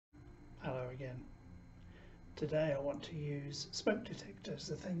again. Today I want to use smoke detectors,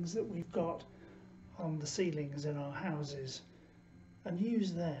 the things that we've got on the ceilings in our houses, and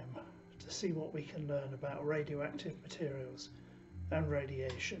use them to see what we can learn about radioactive materials and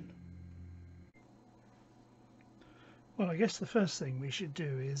radiation. Well, I guess the first thing we should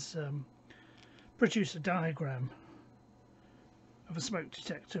do is produce a diagram of a smoke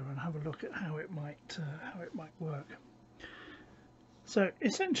detector and have a look at how it might work. So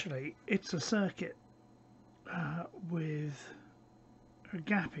essentially it's a circuit with a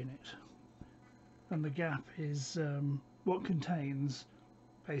gap in it, and the gap is what contains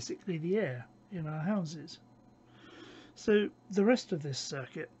basically the air in our houses. So the rest of this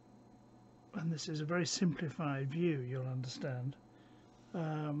circuit, and this is a very simplified view, you'll understand,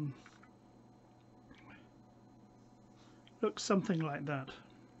 looks something like that.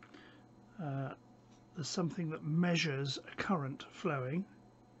 There's something that measures a current flowing,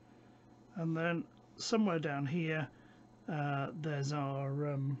 and then somewhere down here there's our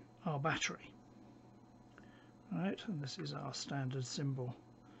battery, right? And this is our standard symbol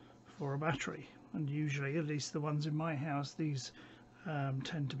for a battery, and usually, at least the ones in my house, these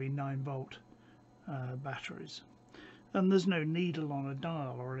tend to be 9-volt batteries, and there's no needle on a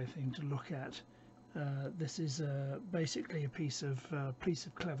dial or anything to look at. This is basically a piece of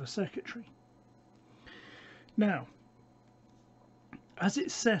clever circuitry. Now, as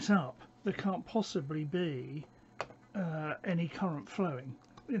it's set up, there can't possibly be any current flowing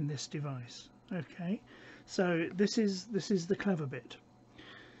in this device. Okay, so this is the clever bit.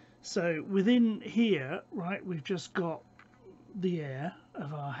 So within here, right, we've just got the air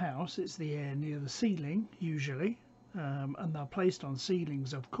of our house. It's the air near the ceiling usually, and they're placed on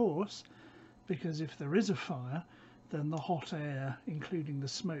ceilings, of course, because if there is a fire, then the hot air, including the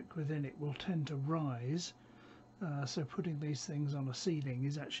smoke within it, will tend to rise. So putting these things on a ceiling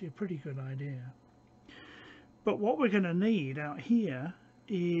is actually a pretty good idea. But what we're going to need out here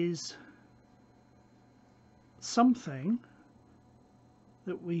is something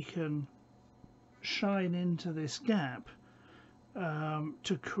that we can shine into this gap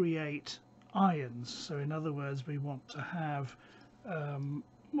to create ions. So in other words, we want to have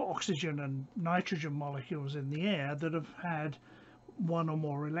oxygen and nitrogen molecules in the air that have had one or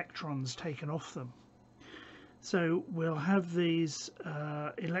more electrons taken off them. So we'll have these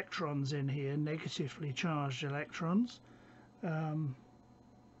electrons in here, negatively charged electrons, and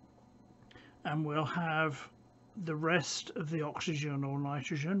we'll have the rest of the oxygen or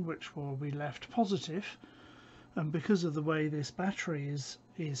nitrogen, which will be left positive. And because of the way this battery is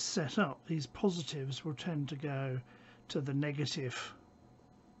set up, these positives will tend to go to the negative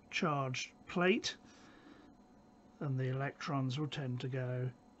charged plate, and the electrons will tend to go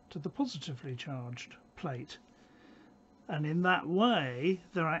to the positively charged plate. And in that way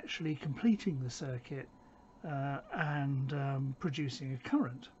they're actually completing the circuit and producing a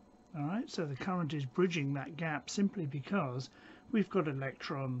current. All right, so the current is bridging that gap simply because we've got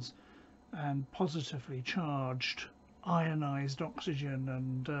electrons and positively charged ionized oxygen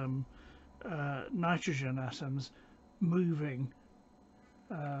and nitrogen atoms moving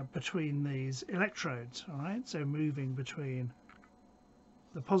between these electrodes. All right, so moving between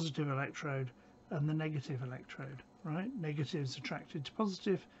the positive electrode and the negative electrode, right? Negatives attracted to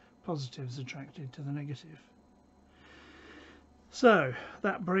positive, positives attracted to the negative. So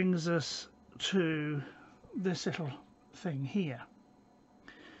that brings us to this little thing here,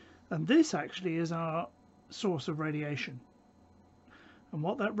 and this actually is our source of radiation. And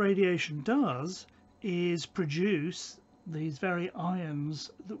what that radiation does is produce these very ions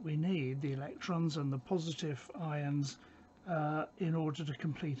that we need, the electrons and the positive ions, in order to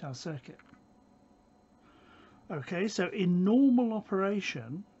complete our circuit. Okay, so in normal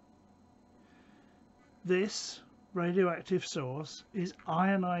operation, this radioactive source is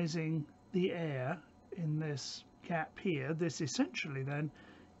ionizing the air in this gap here. This essentially then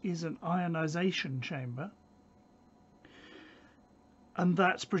is an ionization chamber, and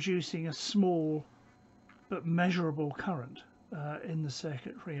that's producing a small but measurable current in the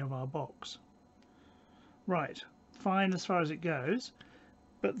circuitry of our box. Right, fine as far as it goes,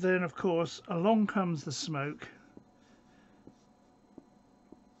 but then of course along comes the smoke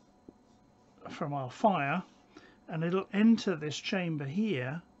from our fire, and it'll enter this chamber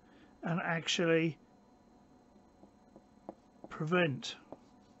here and actually prevent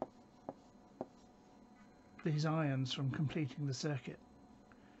these ions from completing the circuit.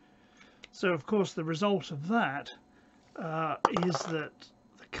 So of course the result of that is that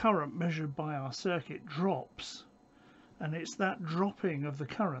the current measured by our circuit drops, and it's that dropping of the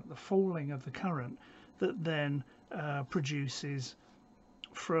current, the falling of the current, that then produces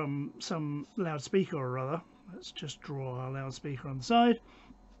from some loudspeaker or other. Let's just draw our loudspeaker on the side.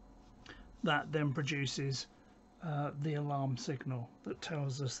 That then produces the alarm signal that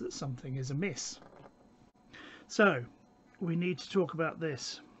tells us that something is amiss. So we need to talk about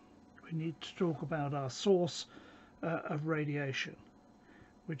this. We need to talk about our source of radiation,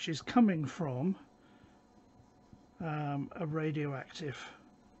 which is coming from a radioactive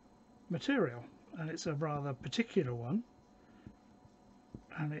material, and it's a rather particular one,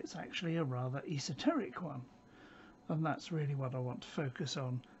 and it's actually a rather esoteric one, and that's really what I want to focus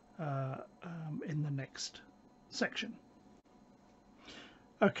on in the next section.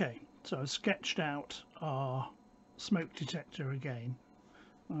 Okay, so I've sketched out our smoke detector again.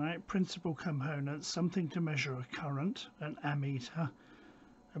 All right, principal components: something to measure a current, an ammeter,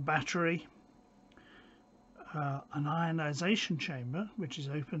 a battery, an ionization chamber which is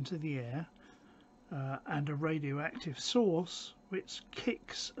open to the air, and a radioactive source which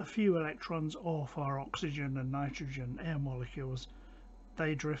kicks a few electrons off our oxygen and nitrogen air molecules.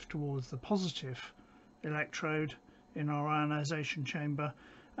 They drift towards the positive electrode in our ionization chamber,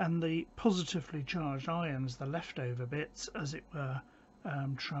 and the positively charged ions, the leftover bits as it were,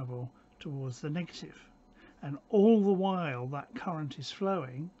 travel towards the negative. And all the while that current is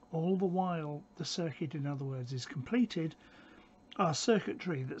flowing, all the while the circuit, in other words, is completed, our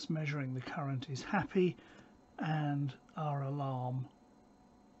circuitry that's measuring the current is happy and our alarm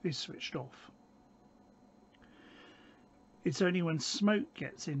is switched off. It's only when smoke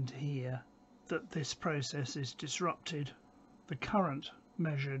gets into here that this process is disrupted. The current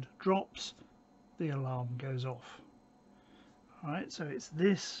measured drops, the alarm goes off. Alright, so it's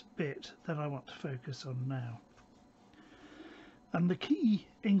this bit that I want to focus on now. And the key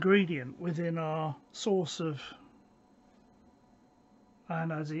ingredient within our source of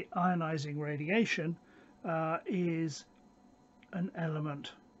ionizing radiation is an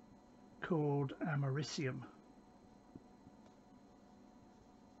element called americium.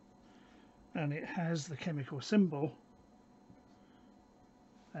 And it has the chemical symbol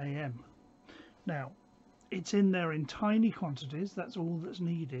Am. Now, it's in there in tiny quantities. That's all that's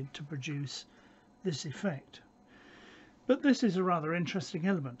needed to produce this effect. But this is a rather interesting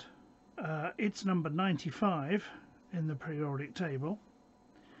element. It's number 95 in the periodic table,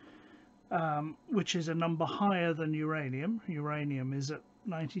 which is a number higher than uranium. Uranium is at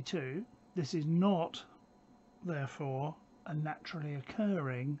 92. This is not, therefore, a naturally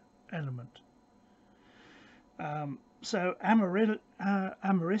occurring element. So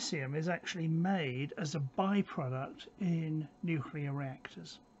americium is actually made as a byproduct in nuclear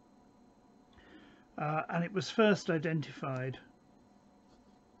reactors, and it was first identified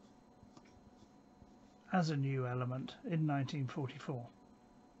as a new element in 1944.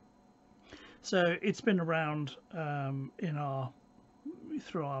 So it's been around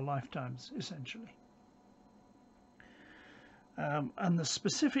through our lifetimes, essentially. And the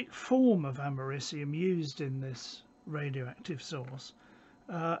specific form of americium used in this radioactive source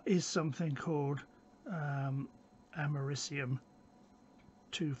is something called americium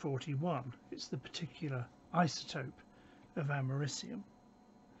 241. It's the particular isotope of americium,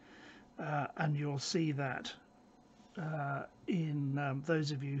 and you'll see that in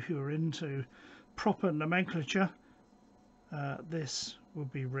those of you who are into proper nomenclature. This will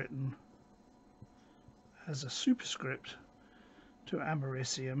be written as a superscript to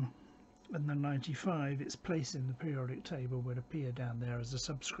americium, and the 95, its place in the periodic table, would appear down there as a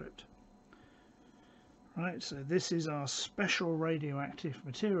subscript. Right, so this is our special radioactive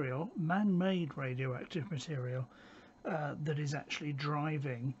material, man-made radioactive material, that is actually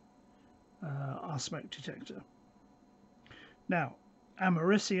driving our smoke detector. Now,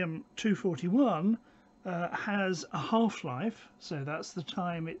 americium 241 has a half-life, so that's the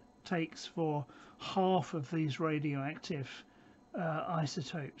time it takes for half of these radioactive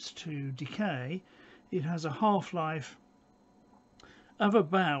isotopes to decay. It has a half-life of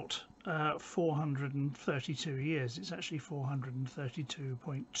about 432 years. It's actually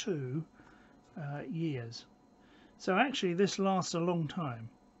 432.2 years. So actually this lasts a long time.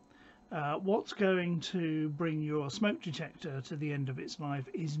 What's going to bring your smoke detector to the end of its life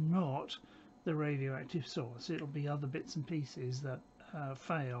is not the radioactive source. It'll be other bits and pieces that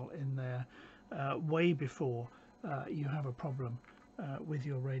fail in there way before you have a problem with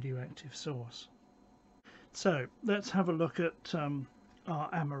your radioactive source. So let's have a look at our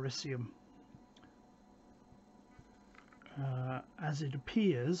americium as it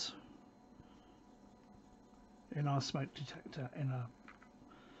appears in our smoke detector in a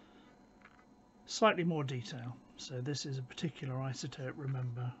slightly more detail. So this is a particular isotope,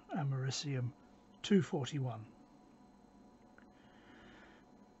 remember, americium 241.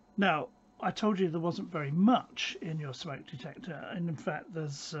 Now, I told you there wasn't very much in your smoke detector, and in fact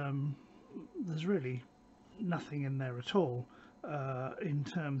there's really nothing in there at all in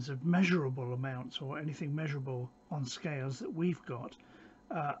terms of measurable amounts or anything measurable on scales that we've got,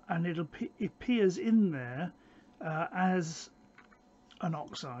 and it appears in there as an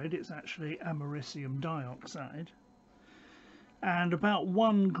oxide. It's actually americium dioxide, and about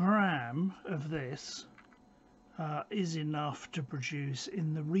 1 gram of this is enough to produce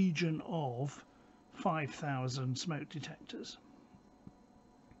in the region of 5,000 smoke detectors.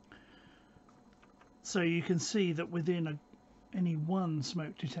 So you can see that within any one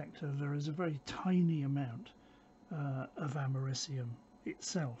smoke detector there is a very tiny amount of americium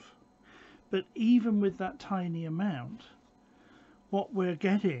itself. But even with that tiny amount, what we're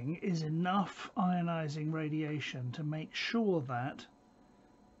getting is enough ionizing radiation to make sure that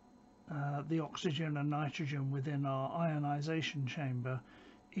the oxygen and nitrogen within our ionization chamber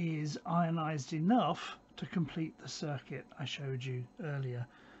is ionized enough to complete the circuit I showed you earlier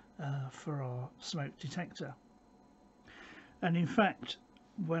for our smoke detector. And in fact,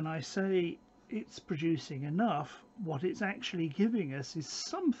 when I say it's producing enough, what it's actually giving us is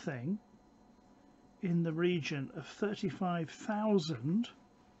something in the region of 35,000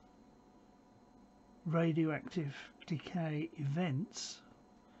 radioactive decay events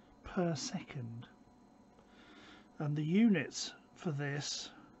per second, and the units for this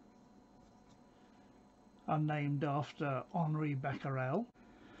are named after Henri Becquerel.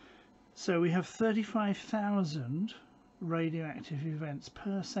 So we have 35,000 radioactive events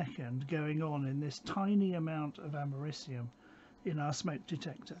per second going on in this tiny amount of americium in our smoke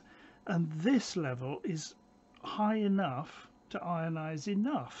detector, and this level is high enough to ionize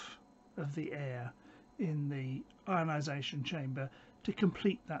enough of the air in the ionization chamber to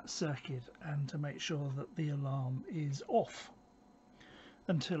complete that circuit and to make sure that the alarm is off,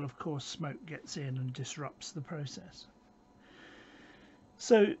 until of course smoke gets in and disrupts the process.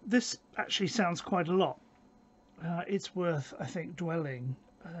 So this actually sounds quite a lot. It's worth, I think, dwelling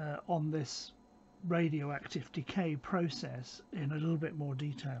on this radioactive decay process in a little bit more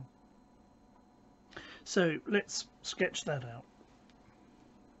detail. So let's sketch that out.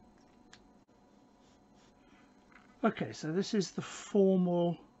 Okay, so this is the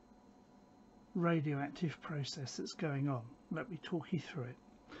formal radioactive process that's going on. Let me talk you through it.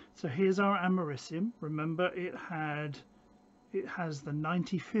 So here's our americium. Remember, it has the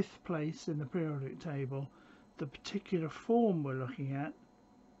 95th place in the periodic table. The particular form we're looking at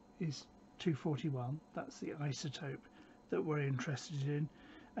is 241. That's the isotope that we're interested in,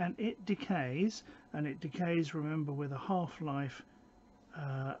 and it decays, remember, with a half-life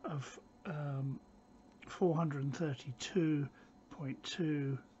of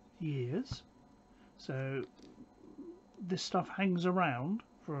 432.2 years. So this stuff hangs around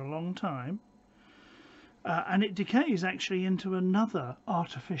for a long time, and it decays actually into another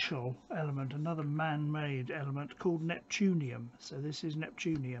artificial element, another man-made element called neptunium. So this is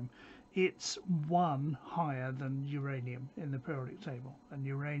neptunium. It's 1 higher than uranium in the periodic table, and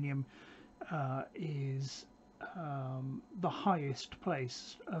uranium is the highest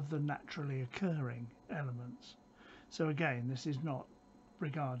place of the naturally occurring elements. So again, this is not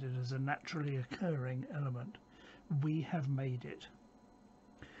regarded as a naturally occurring element. We have made it.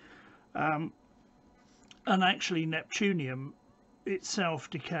 And actually neptunium itself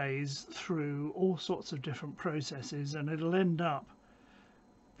decays through all sorts of different processes, and it'll end up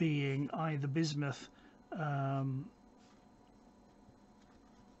being either bismuth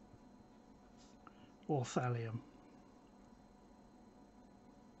or thallium.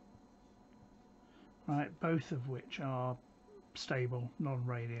 Right, both of which are stable,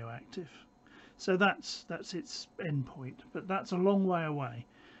 non-radioactive. So that's its end point, but that's a long way away.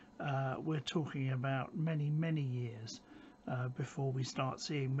 We're talking about many years before we start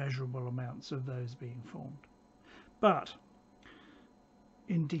seeing measurable amounts of those being formed. But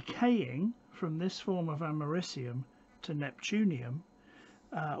in decaying from this form of americium to neptunium,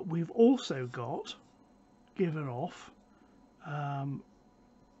 we've also got given off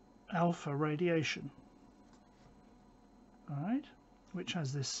alpha radiation, right, which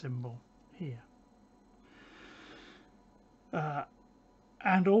has this symbol here,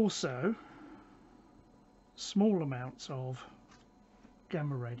 and also small amounts of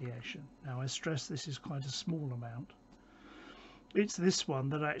gamma radiation. Now I stress this is quite a small amount. It's this one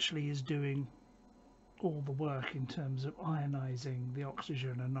that actually is doing all the work in terms of ionizing the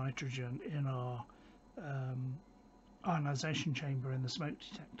oxygen and nitrogen in our ionization chamber in the smoke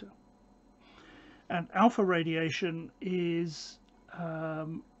detector. And alpha radiation is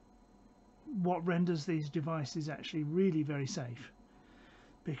what renders these devices actually really very safe.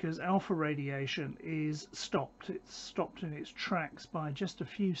 because alpha radiation is stopped. It's stopped in its tracks by just a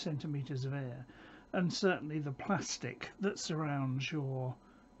few centimetres of air, and certainly the plastic that surrounds your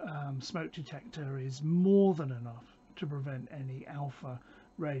smoke detector is more than enough to prevent any alpha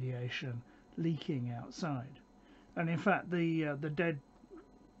radiation leaking outside. And in fact, the dead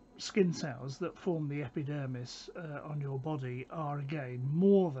skin cells that form the epidermis on your body are again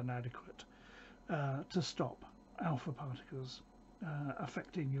more than adequate to stop alpha particles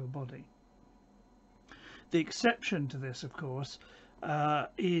affecting your body. The exception to this, of course,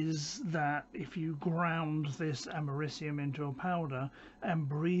 is that if you ground this americium into a powder and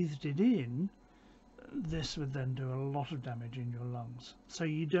breathed it in, this would then do a lot of damage in your lungs. So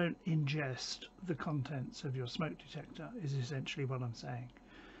you don't ingest the contents of your smoke detector, is essentially what I'm saying.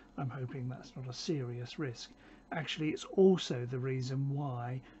 I'm hoping that's not a serious risk. Actually, it's also the reason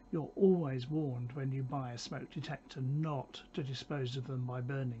why you're always warned when you buy a smoke detector not to dispose of them by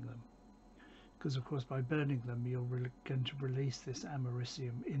burning them. Because of course by burning them you're going to release this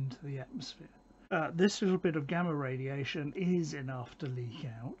americium into the atmosphere. This little bit of gamma radiation is enough to leak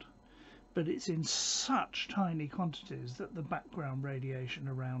out, but it's in such tiny quantities that the background radiation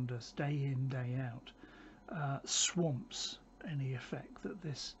around us day in, day out swamps any effect that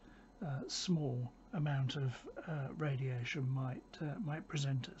this small amount of radiation might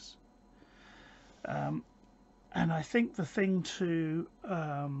present us. And I think the thing to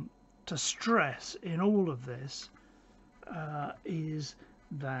stress in all of this is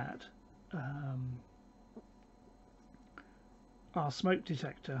that our smoke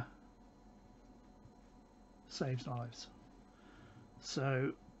detector saves lives.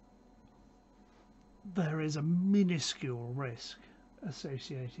 So there is a minuscule risk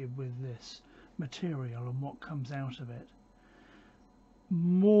associated with this material and what comes out of it,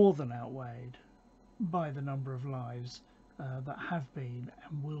 more than outweighed by the number of lives that have been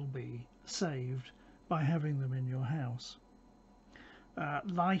and will be saved by having them in your house.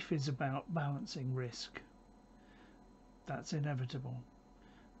 Life is about balancing risk. That's inevitable.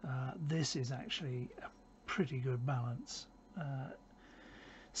 This is actually a pretty good balance.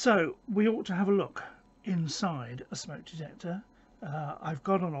 So we ought to have a look inside a smoke detector. I've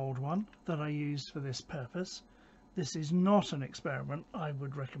got an old one that I used for this purpose. This is not an experiment I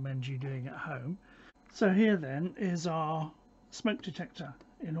would recommend you doing at home. So here then is our smoke detector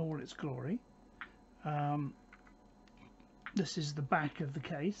in all its glory. This is the back of the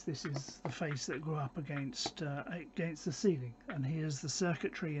case. This is the face that grew up against the ceiling, and here's the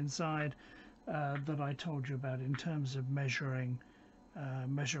circuitry inside that I told you about in terms of measuring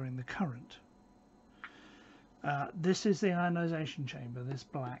the current. This is the ionization chamber, this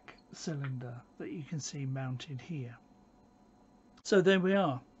black cylinder that you can see mounted here. So there we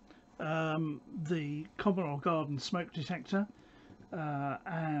are, the common or garden smoke detector,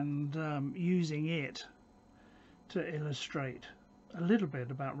 and using it to illustrate a little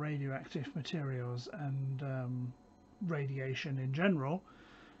bit about radioactive materials and radiation in general,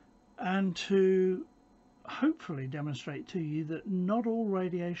 and to hopefully demonstrate to you that not all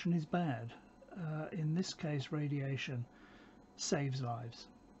radiation is bad. In this case, radiation saves lives.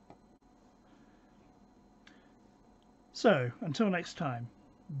 So, until next time,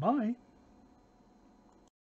 bye.